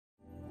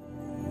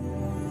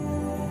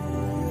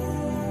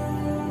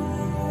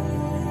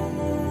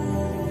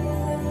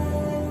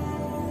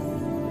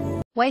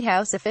White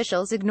House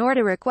officials ignored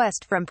a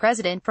request from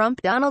President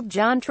Trump. Donald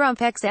John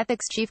Trump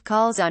ex-ethics chief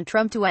calls on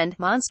Trump to end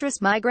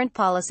monstrous migrant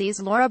policies.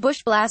 Laura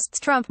Bush blasts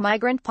Trump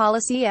migrant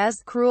policy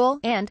as cruel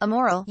and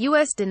immoral.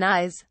 U.S.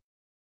 denies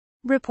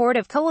report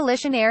of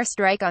coalition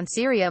airstrike on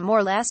Syria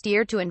more last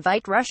year to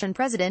invite Russian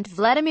President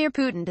Vladimir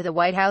Putin to the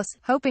White House,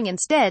 hoping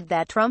instead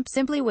that Trump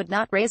simply would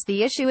not raise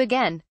the issue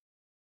again.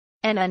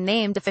 An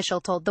unnamed official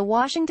told The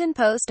Washington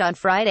Post on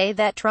Friday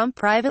that Trump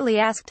privately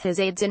asked his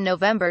aides in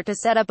November to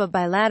set up a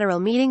bilateral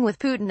meeting with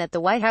Putin at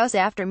the White House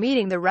after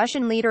meeting the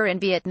Russian leader in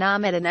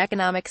Vietnam at an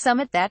economic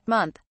summit that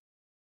month.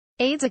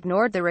 Aides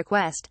ignored the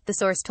request, the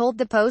source told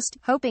the Post,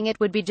 hoping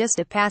it would be just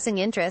a passing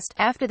interest.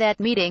 After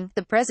that meeting,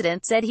 the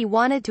president said he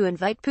wanted to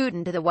invite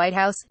Putin to the White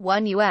House,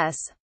 one U.S.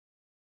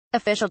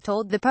 official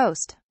told the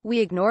Post. "We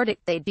ignored it.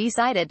 They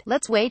decided,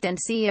 let's wait and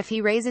see if he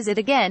raises it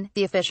again,"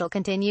 the official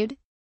continued.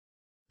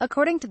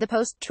 According to the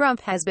Post,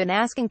 Trump has been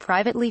asking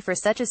privately for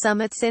such a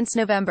summit since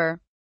November.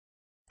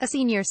 A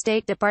senior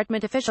State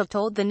Department official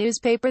told the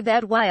newspaper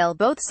that while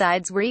both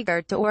sides were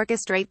eager to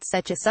orchestrate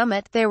such a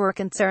summit, there were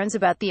concerns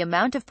about the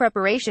amount of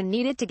preparation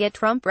needed to get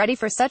Trump ready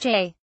for such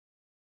a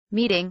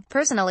meeting.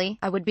 "Personally,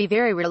 I would be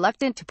very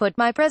reluctant to put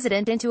my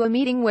president into a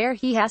meeting where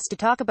he has to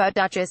talk about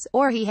Duchess,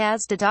 or he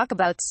has to talk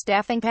about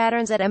staffing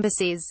patterns at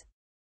embassies.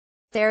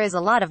 There is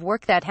a lot of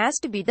work that has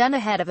to be done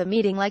ahead of a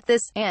meeting like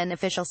this," an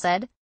official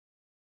said.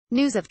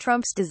 News of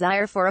Trump's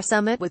desire for a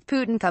summit with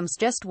Putin comes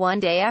just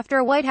one day after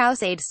a White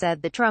House aide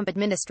said the Trump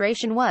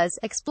administration was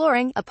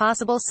exploring a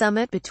possible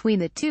summit between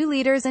the two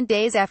leaders, and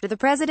days after the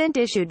president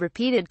issued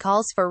repeated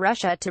calls for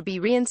Russia to be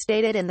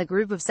reinstated in the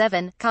Group of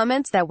Seven,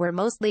 comments that were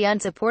mostly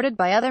unsupported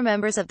by other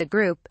members of the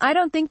group. "I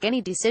don't think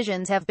any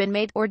decisions have been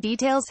made, or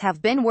details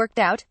have been worked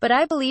out, but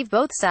I believe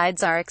both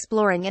sides are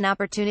exploring an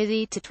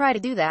opportunity to try to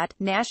do that,"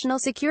 National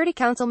Security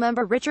Council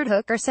member Richard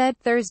Hooker said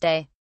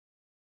Thursday.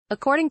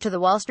 According to the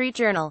Wall Street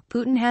Journal,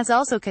 Putin has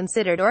also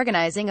considered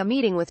organizing a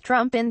meeting with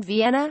Trump in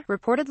Vienna,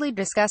 reportedly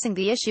discussing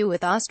the issue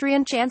with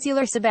Austrian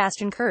Chancellor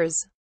Sebastian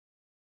Kurz.